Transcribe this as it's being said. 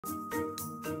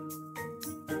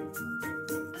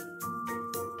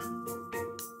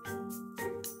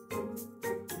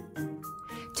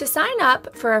To sign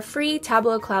up for a free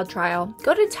Tableau Cloud trial,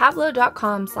 go to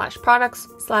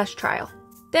tableau.com/products/trial.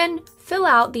 Then fill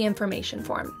out the information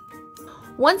form.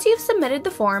 Once you've submitted the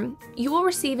form, you will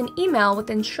receive an email with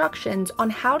instructions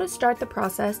on how to start the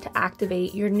process to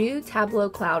activate your new Tableau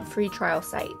Cloud Free Trial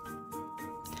site.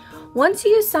 Once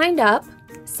you've signed up,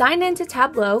 sign into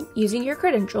Tableau using your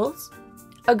credentials,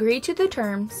 agree to the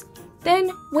terms,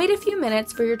 then wait a few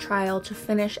minutes for your trial to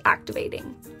finish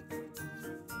activating.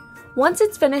 Once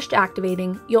it's finished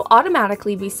activating, you'll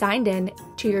automatically be signed in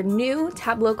to your new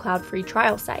Tableau Cloud Free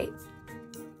Trial site.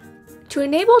 To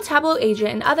enable Tableau Agent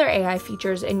and other AI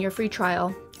features in your free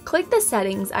trial, click the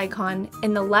Settings icon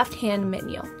in the left-hand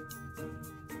menu.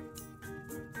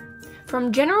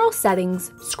 From General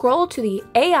Settings, scroll to the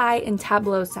AI and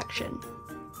Tableau section.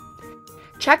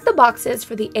 Check the boxes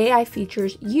for the AI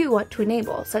features you want to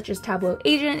enable, such as Tableau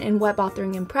Agent and Web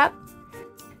Authoring and Prep.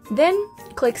 Then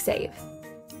click Save.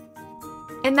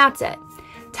 And that's it.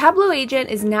 Tableau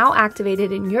Agent is now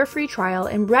activated in your free trial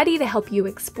and ready to help you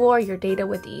explore your data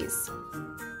with ease.